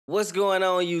What's going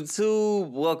on,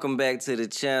 YouTube? Welcome back to the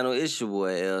channel. It's your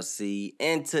boy LC,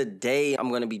 and today I'm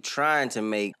going to be trying to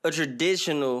make a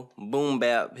traditional boom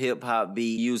bap hip hop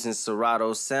beat using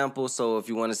Serato sample. So if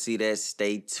you want to see that,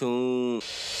 stay tuned.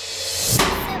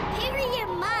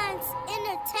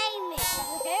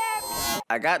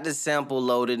 I got the sample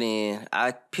loaded in,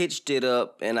 I pitched it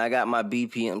up, and I got my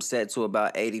BPM set to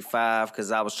about 85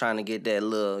 because I was trying to get that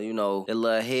little, that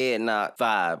little head knock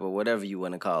vibe or whatever you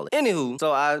want to call it. Anywho,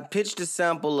 so I pitched the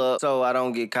sample up so I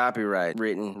don't get copyright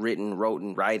wrote,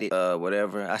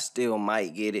 whatever. I still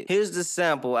might get it. Here's the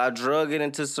sample. I drug it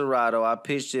into Serato. I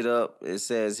pitched it up. It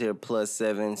says here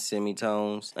 +7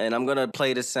 semitones. And I'm going to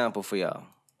play the sample for y'all.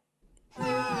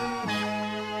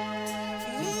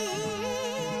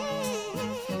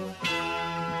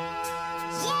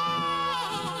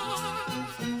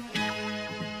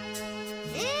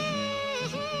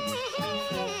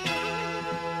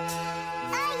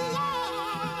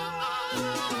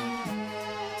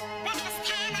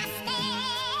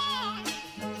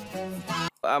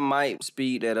 I might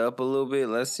speed that up a little bit.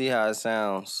 Let's see how it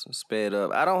sounds sped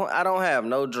up. I don't have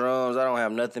no drums. I don't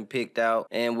have nothing picked out.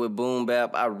 And with boom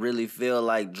bap, I really feel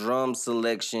like drum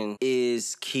selection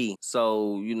is key.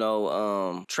 So,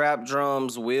 trap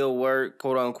drums will work,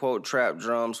 quote unquote trap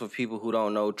drums. For people who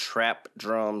don't know, trap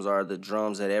drums are the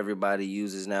drums that everybody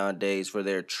uses nowadays for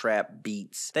their trap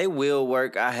beats. They will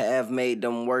work. I have made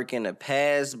them work in the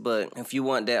past, but if you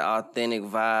want that authentic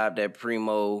vibe, that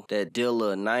Primo, that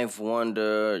Dilla, Ninth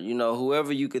Wonder,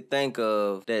 whoever you could think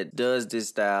of that does this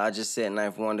style. I just said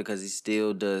Ninth Wonder because he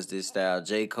still does this style.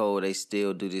 J. Cole, they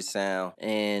still do this sound,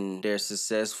 and they're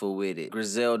successful with it.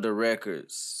 Griselda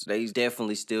Records, they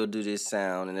definitely still do this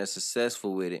sound, and they're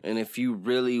successful with it. And if you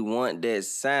really want that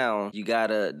sound, you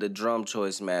gotta, the drum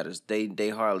choice matters. They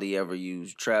hardly ever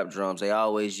use trap drums. They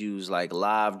always use like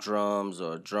live drums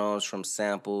or drums from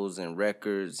samples and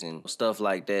records and stuff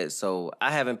like that. So I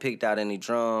haven't picked out any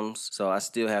drums, so I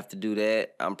still have to do that.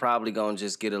 I'm probably gonna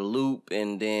just get a loop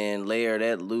and then layer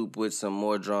that loop with some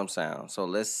more drum sound. So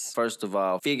let's first of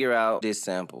all figure out this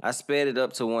sample. I sped it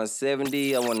up to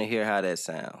 170. I want to hear how that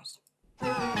sounds.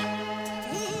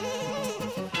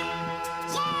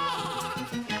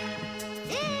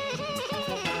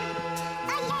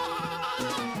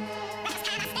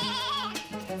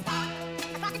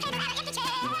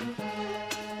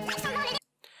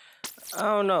 I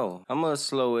don't know. I'm gonna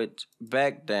slow it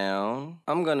back down.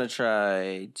 I'm gonna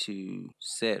try to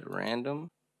set random.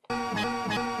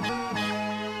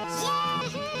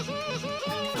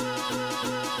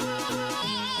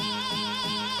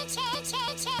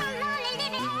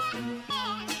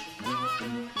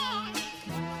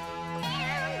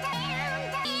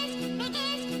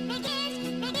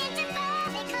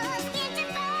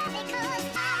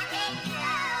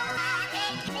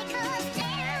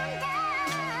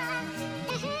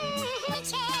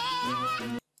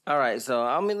 All right, so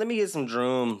let me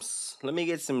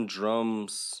get some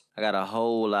drums. I got a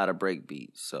whole lot of break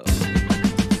beats, so.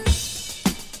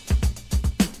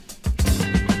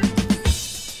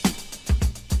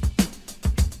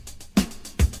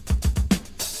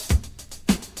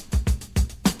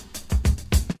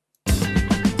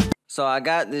 So I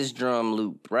got this drum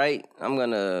loop, right? I'm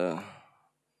gonna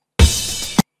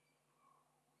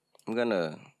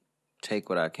take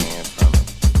what I can from it.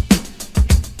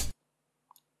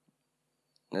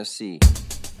 Let's see.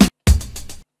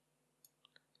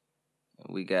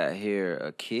 We got here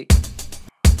a kick.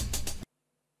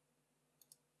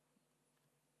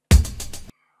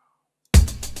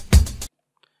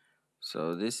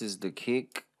 So this is the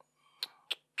kick.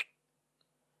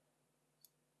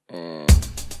 And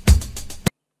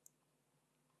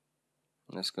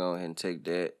let's go ahead and take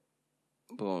that.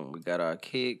 Boom, we got our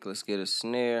kick. Let's get a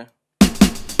snare.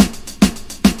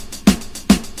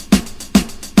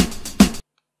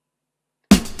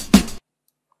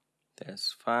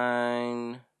 That's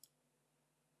fine.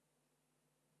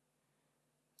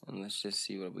 And let's just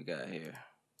see what we got here.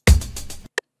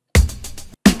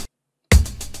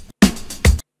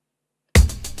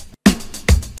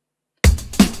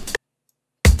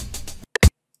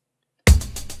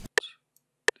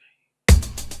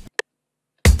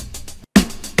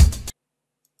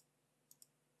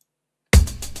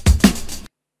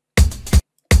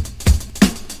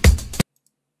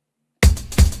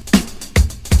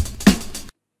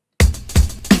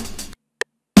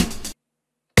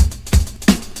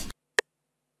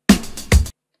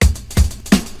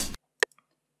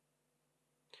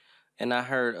 And I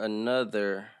heard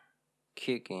another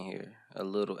kick in here, a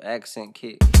little accent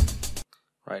kick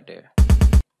right there.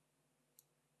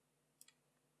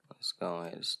 Let's go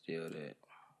ahead and steal that.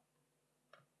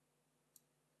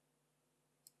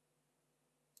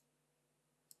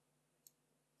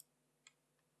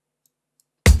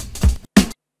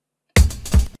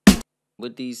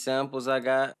 with these samples I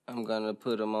got, I'm gonna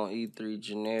put them on E3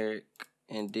 generic.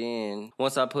 And then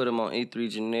once I put them on E3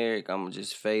 generic, I'm gonna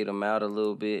just fade them out a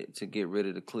little bit to get rid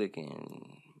of the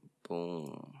clicking.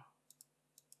 Boom.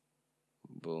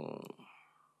 Boom.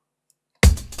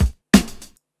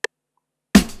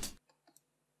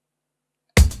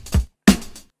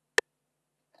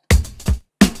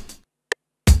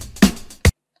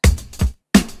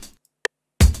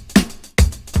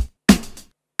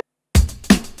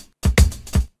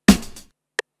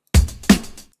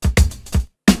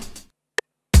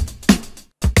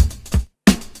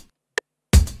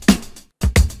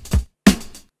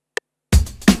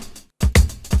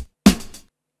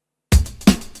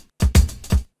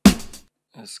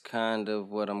 That's kind of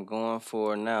what I'm going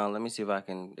for now. Let me see if I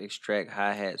can extract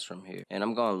hi-hats from here. And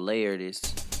I'm gonna layer this.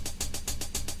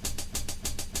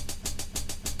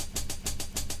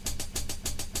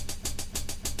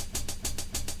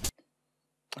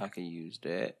 I can use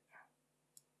that.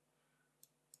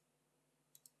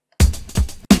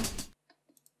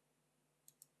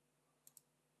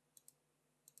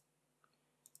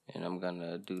 And I'm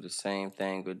gonna do the same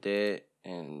thing with that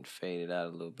and fade it out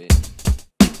a little bit.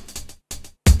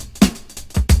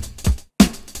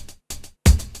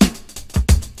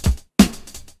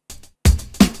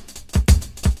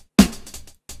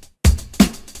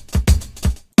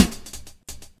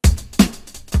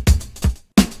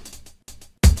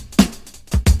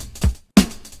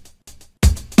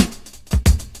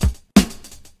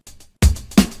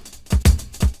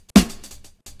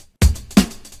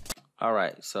 All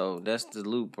right, so that's the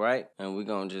loop, right? And we're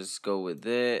gonna just go with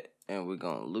that, and we're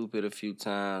gonna loop it a few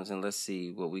times, and let's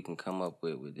see what we can come up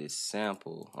with this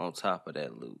sample on top of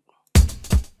that loop.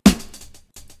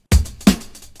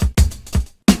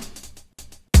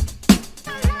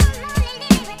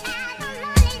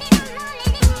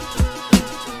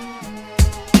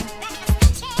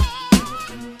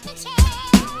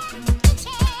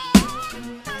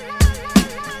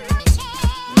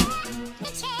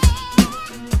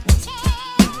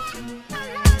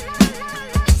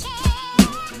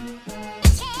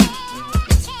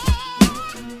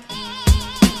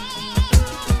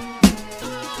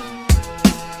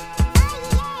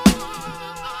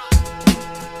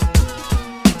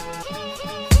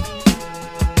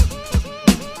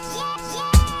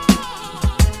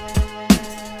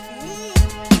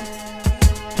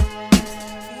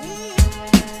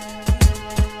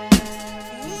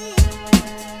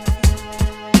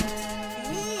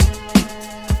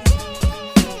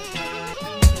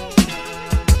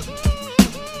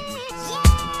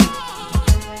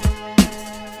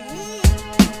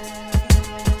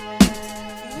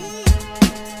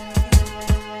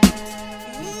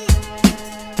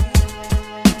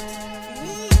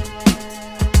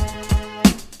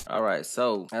 Alright,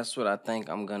 so that's what I think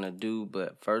I'm gonna do,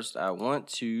 but first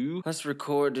let's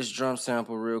record this drum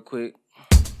sample real quick.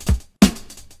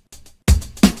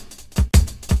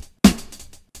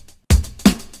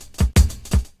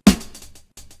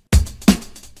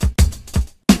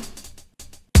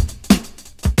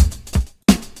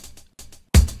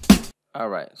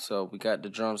 Alright, so we got the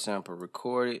drum sample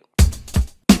recorded.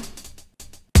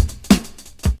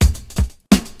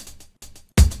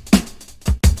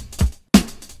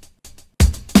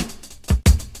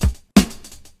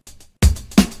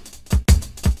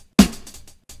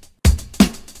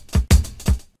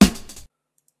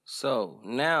 So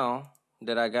now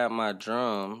that I got my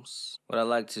drums, what I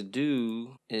like to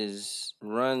do is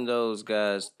run those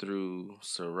guys through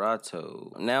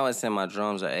Serato. Now it's saying my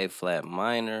drums are A flat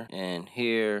minor, and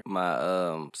here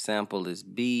my sample is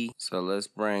B. So let's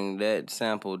bring that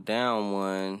sample down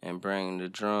one and bring the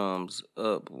drums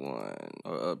up one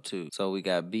or up two. So we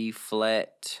got B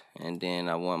flat, and then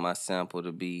I want my sample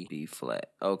to be B flat.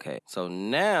 Okay, so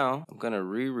now I'm gonna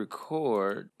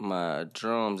re-record my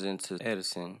drums into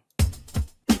Edison.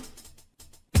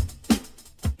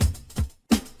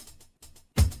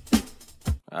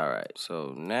 Alright,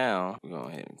 so now we're going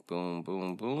ahead and boom,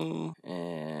 boom, boom,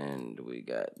 and we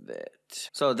got that.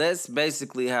 So that's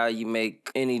basically how you make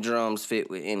any drums fit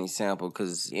with any sample,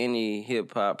 because any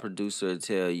hip-hop producer will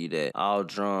tell you that all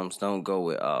drums don't go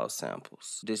with all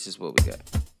samples. This is what we got.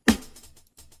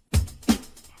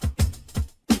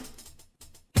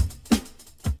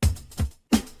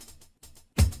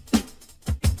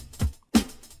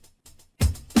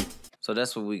 So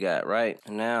that's what we got, right?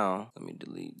 Now, let me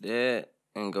delete that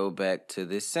and go back to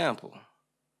this sample.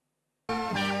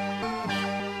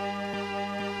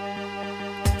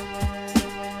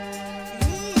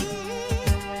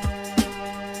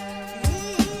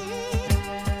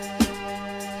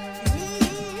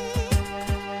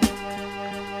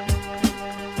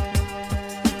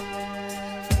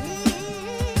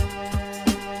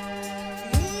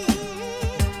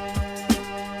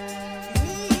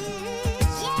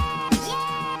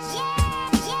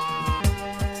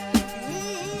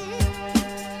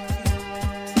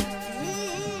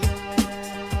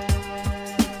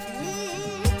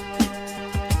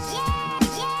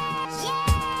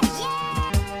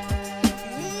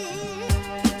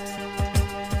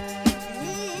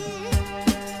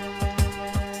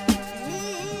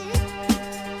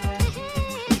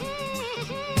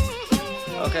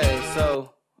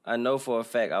 I know for a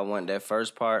fact I want that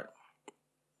first part.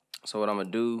 So what I'm going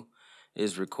to do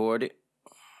is record it.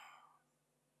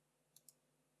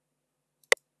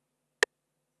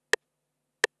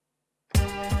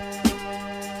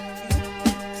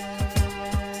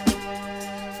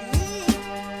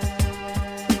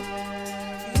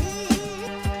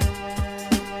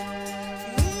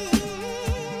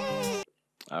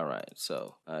 All right,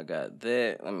 so I got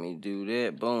that. Let me do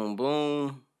that. Boom,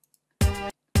 boom.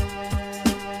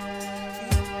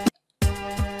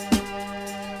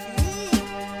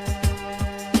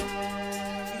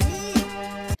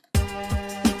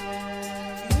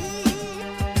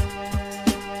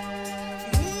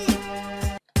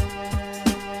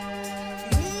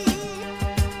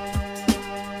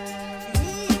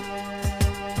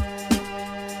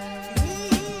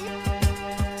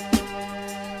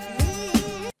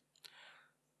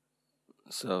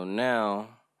 So now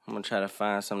I'm gonna try to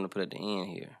find something to put at the end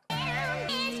here.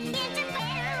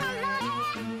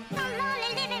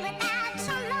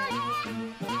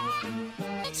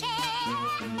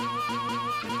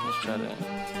 Let's try that.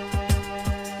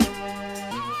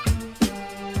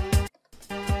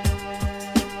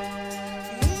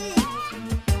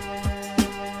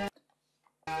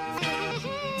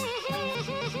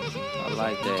 I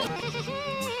like that.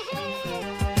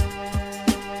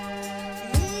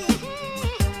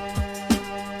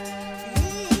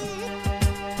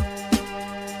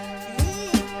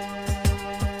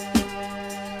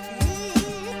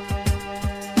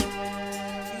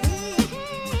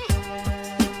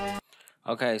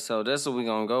 Okay, so that's what we're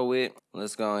gonna go with.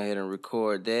 Let's go ahead and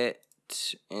record that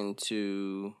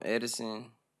into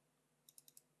Edison.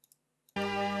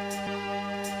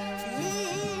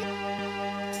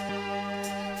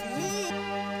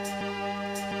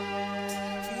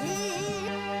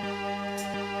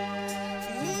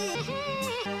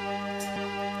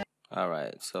 All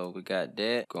right, so we got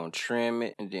that. Gonna trim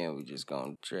it, and then we just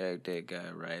gonna drag that guy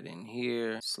right in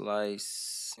here,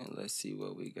 slice, and let's see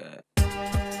what we got.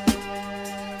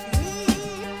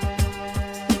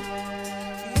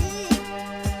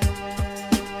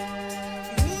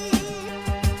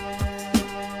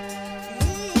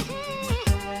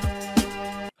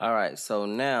 All right, so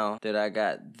now that I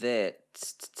got that,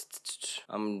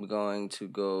 I'm going to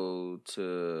go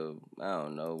to, I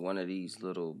don't know, one of these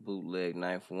little bootleg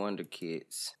Knife Wonder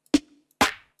kits.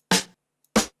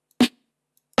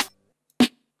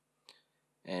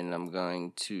 And I'm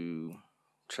going to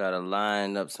try to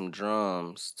line up some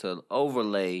drums to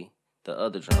overlay the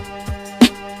other drum.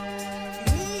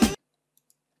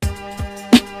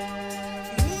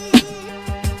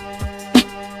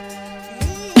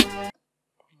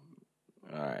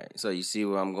 Alright, so you see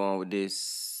where I'm going with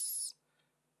this.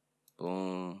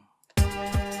 Boom.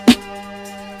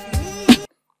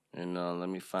 And let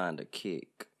me find a kick.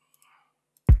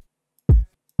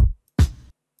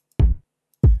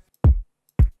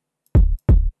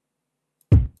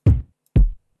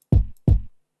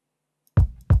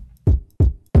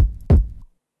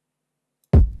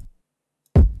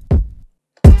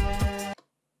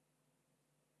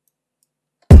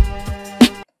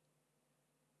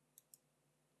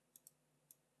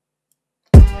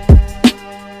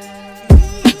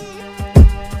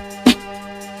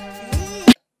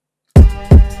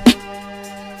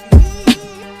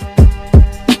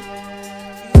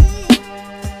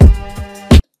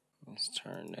 Let's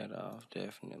turn that off,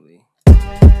 definitely.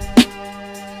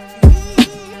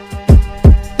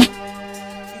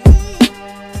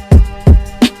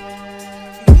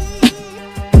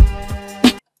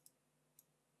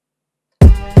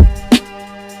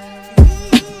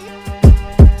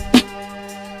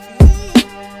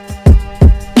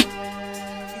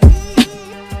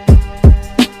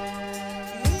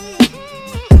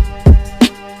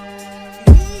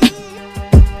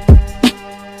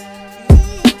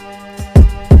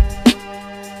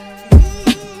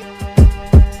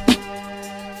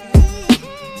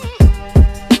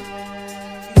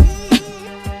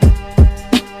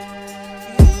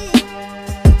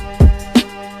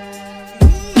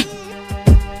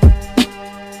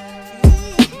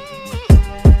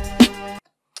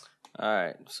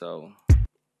 Alright, so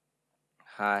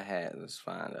hi-hat, let's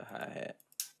find a hi-hat.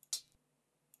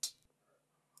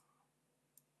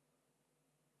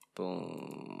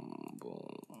 Boom,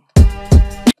 boom.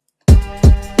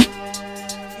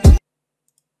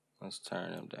 Let's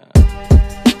turn them down.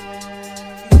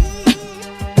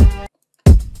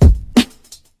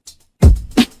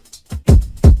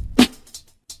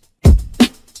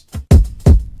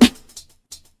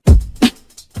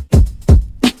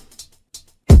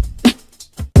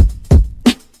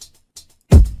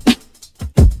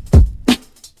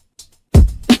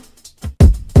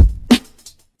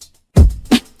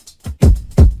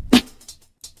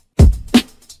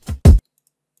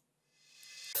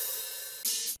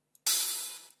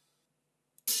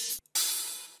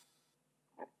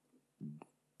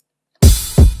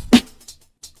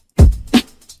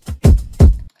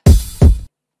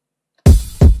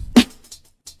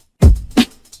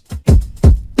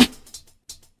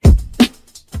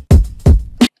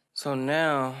 So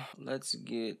now let's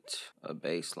get a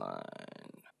bass line.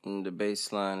 And the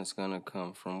bass line is gonna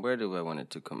come from, where do I want it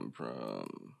to come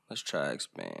from? Let's try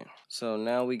expand. So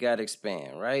now we got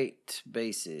expand, right?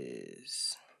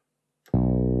 Basses.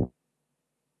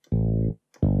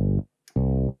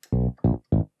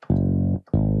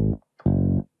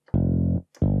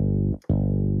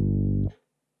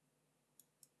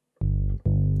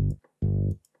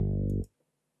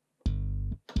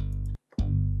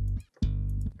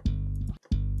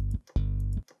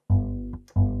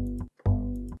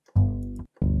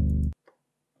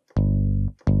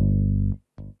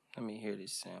 Let me hear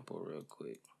this sample real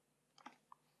quick.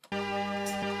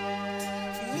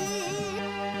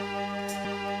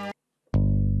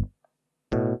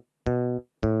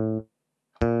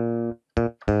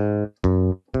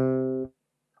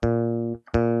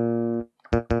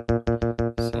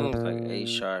 Seems like A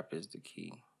sharp is the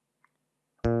key.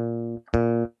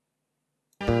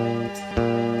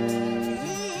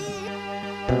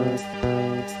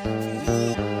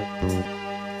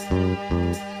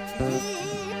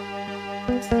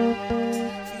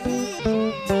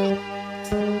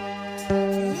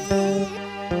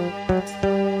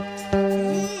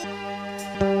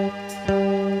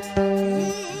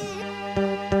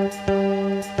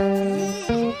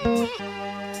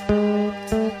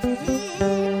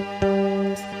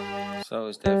 So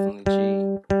it's definitely G.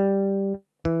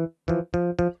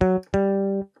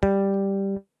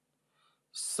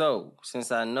 So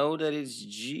since I know that it's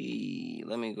G,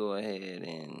 let me go ahead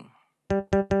and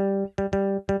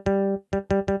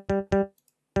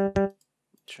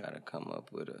try to come up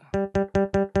with a.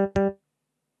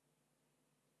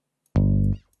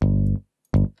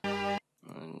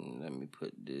 And let me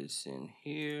put this in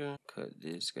here, cut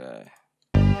this guy.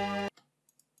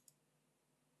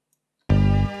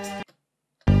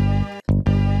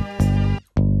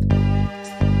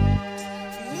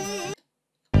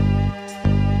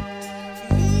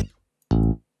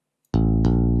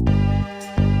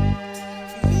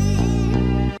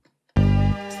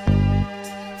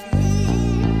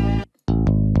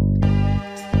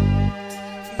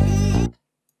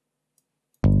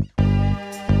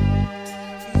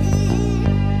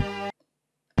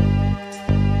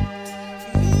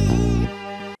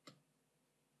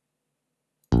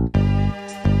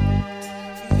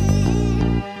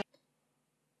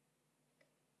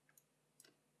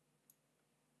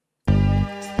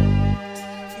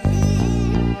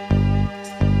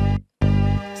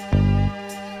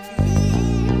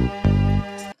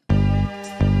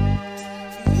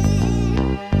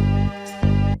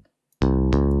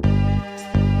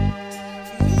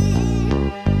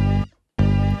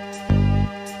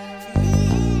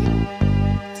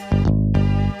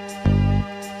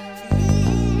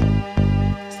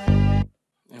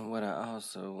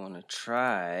 Also want to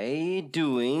try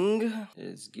doing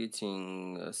is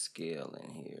getting a scale in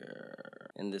here,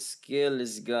 and the scale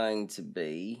is going to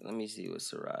be, let me see what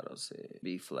Serato said,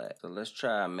 B flat. So let's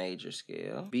try a major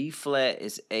scale. B flat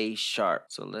is A sharp,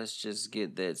 so let's just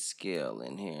get that scale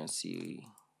in here and see.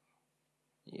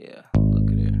 Yeah,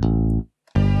 look at it.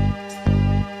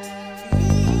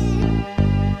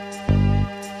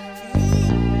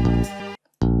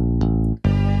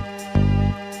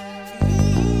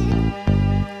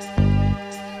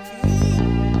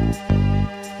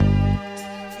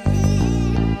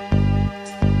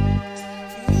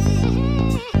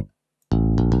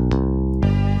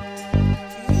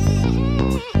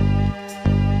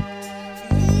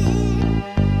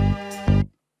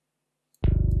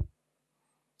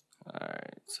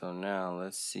 So now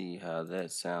let's see how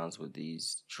that sounds with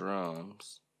these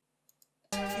drums.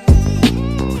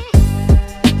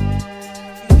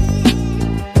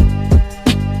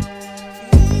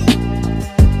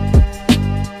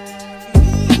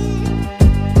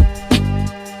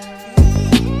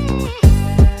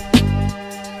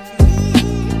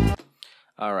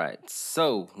 All right,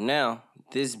 so now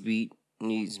this beat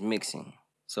needs mixing.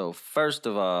 So first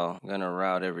of all, I'm gonna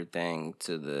route everything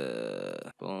to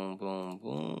the boom, boom,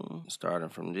 boom. Starting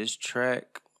from this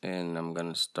track, and I'm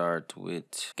gonna start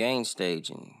with gain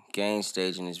staging. Gain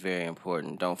staging is very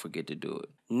important. Don't forget to do it.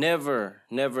 Never,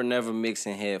 never, never mix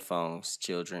in headphones,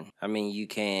 children. I mean, you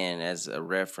can as a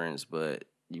reference, but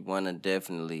you want to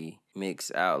definitely mix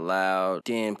out loud,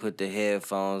 then put the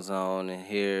headphones on and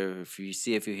hear if you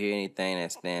hear anything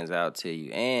that stands out to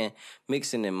you. And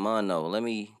mixing in mono. Let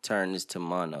me turn this to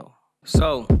mono.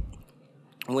 So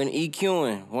when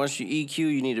EQing, once you EQ,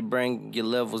 you need to bring your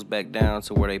levels back down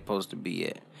to where they're supposed to be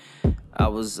at. I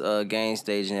was gain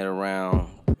staging at around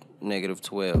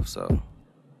 -12, so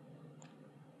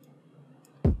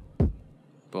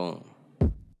boom.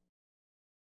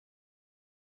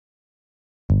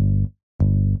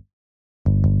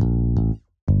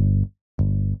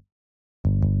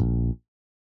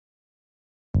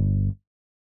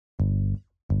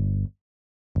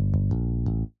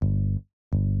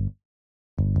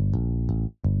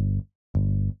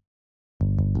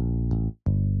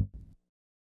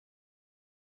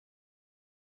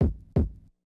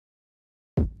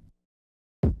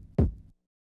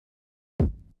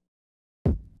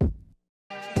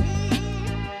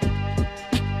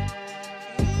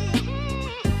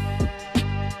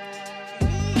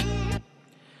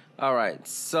 All right,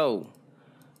 so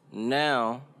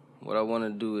now what I want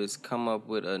to do is come up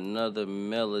with another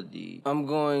melody. I'm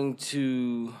going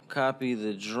to copy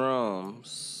the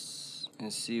drums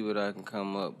and see what I can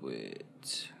come up with.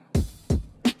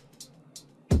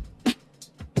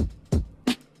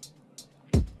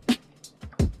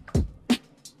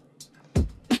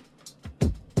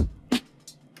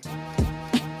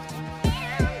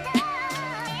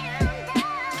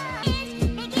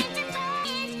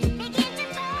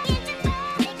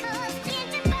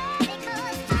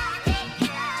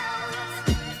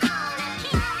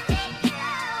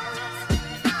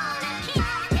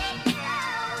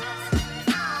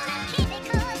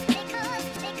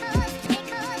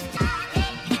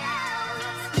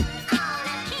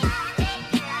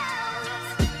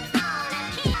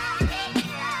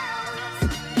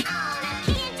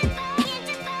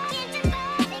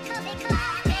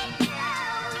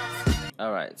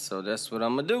 All right, so that's what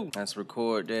I'm gonna do. Let's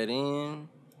record that in.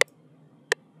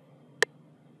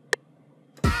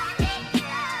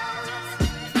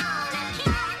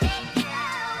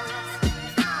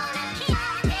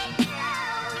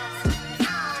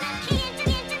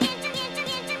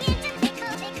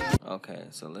 Okay,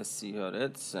 so let's see how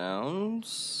that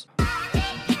sounds.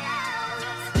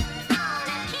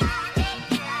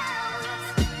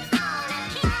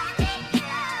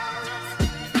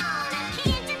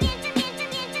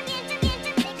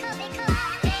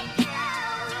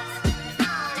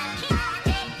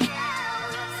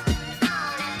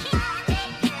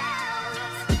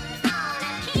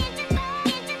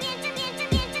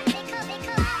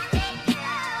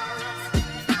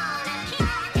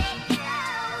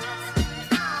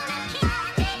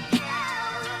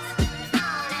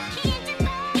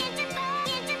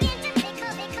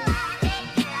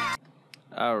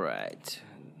 All right,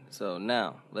 so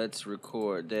now let's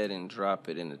record that and drop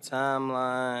it in the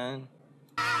timeline.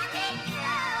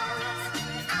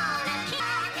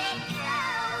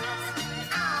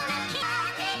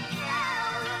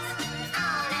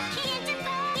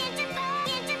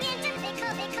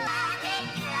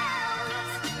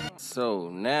 So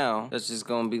now that's just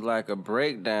gonna be like a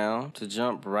breakdown to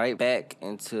jump right back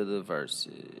into the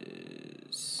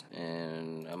verses.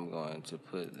 And I'm going to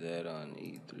put that on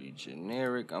E3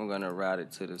 generic. I'm gonna route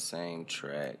it to the same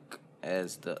track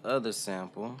as the other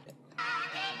sample.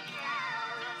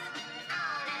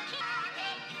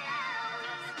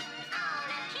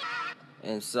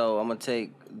 And so I'm gonna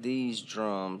take these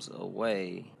drums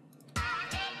away.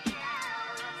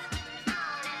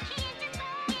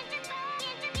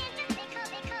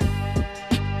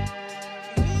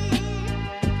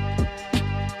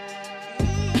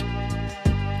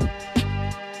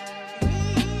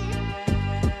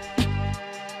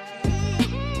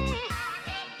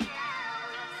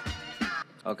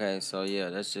 Okay, so yeah,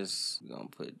 that's just gonna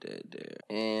put that there.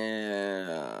 And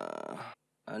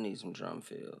I need some drum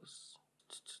fills.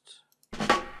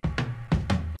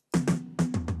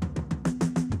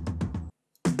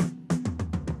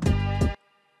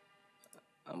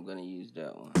 I'm gonna use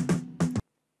that one.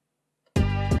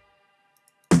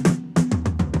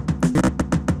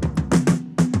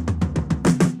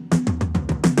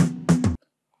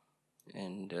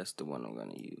 And that's the one I'm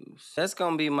gonna use. That's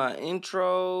gonna be my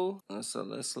intro. So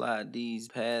let's slide these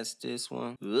past this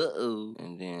one. Uh-oh.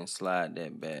 And then slide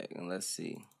that back. And let's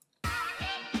see.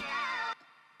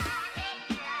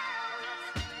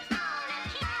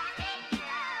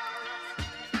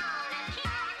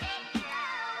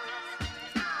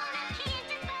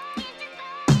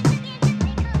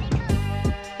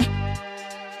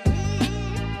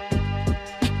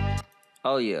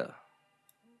 Oh yeah.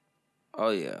 Oh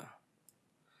yeah.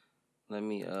 Let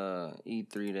me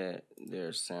E3 that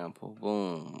their sample.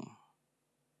 Boom.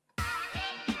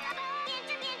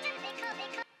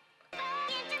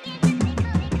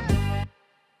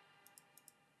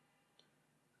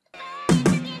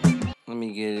 Let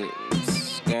me get it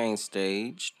gang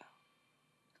staged.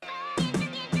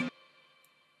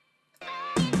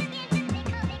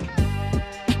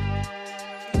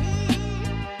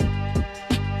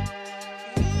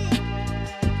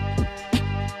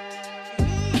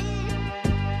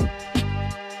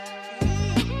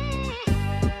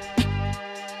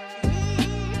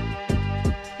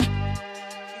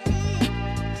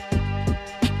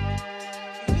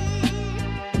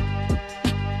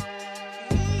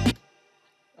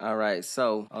 All right,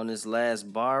 so on this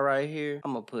last bar right here,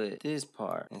 I'm gonna put this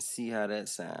part and see how that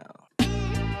sounds.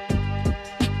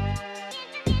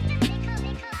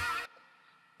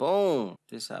 Boom.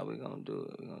 This is how we're gonna do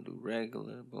it. We're gonna do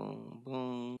regular, boom,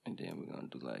 boom. And then we're gonna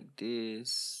do like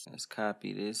this. Let's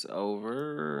copy this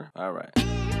over. All right.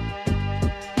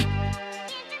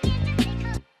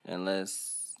 And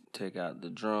let's take out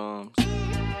the drums.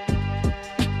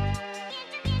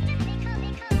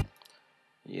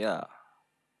 Yeah.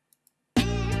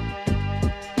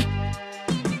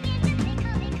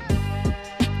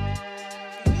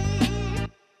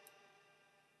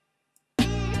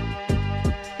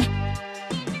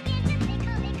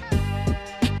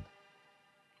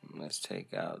 Let's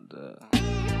take out the...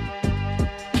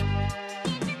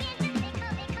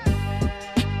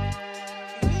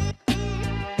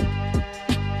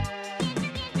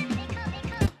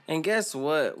 And guess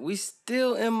what? We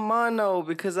still in mono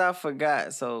because I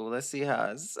forgot. So let's see how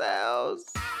it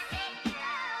sounds.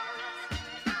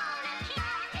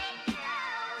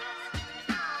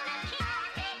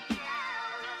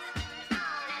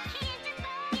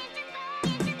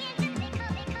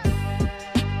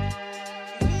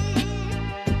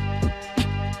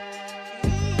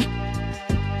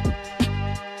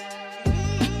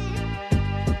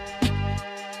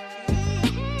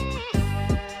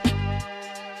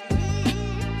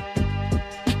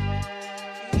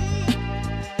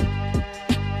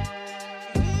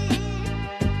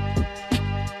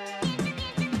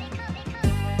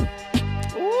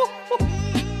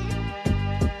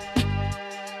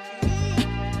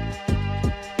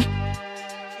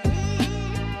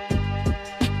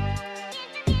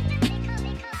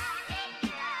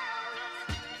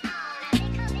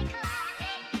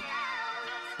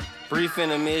 Brief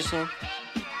intermission.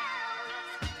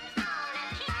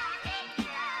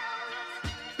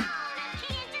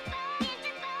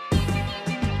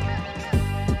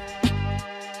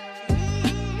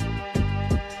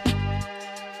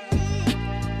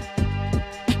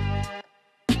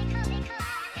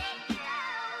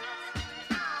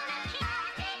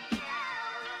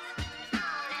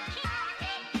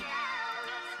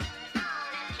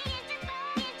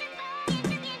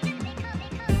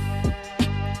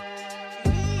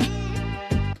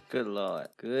 Good Lord.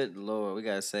 Good Lord. We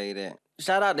gotta say that.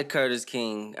 Shout out to Curtis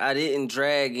King. I didn't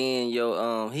drag in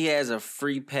your he has a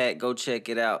free pack, go check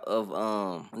it out,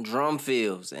 of drum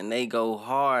fills, and they go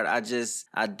hard. I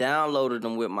downloaded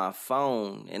them with my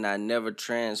phone and I never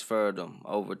transferred them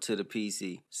over to the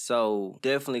PC. So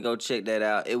definitely go check that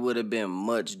out. It would have been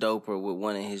much doper with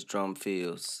one of his drum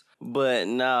fills. But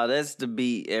nah, that's the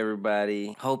beat,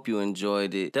 everybody. Hope you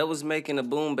enjoyed it. That was making a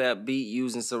boom bap beat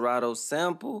using Serato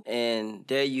sample. And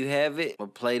there you have it. I'll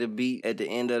play the beat at the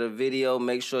end of the video.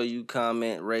 Make sure you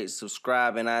comment, rate,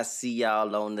 subscribe, and I see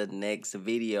y'all on the next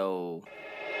video.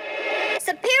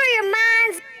 Superior Mind.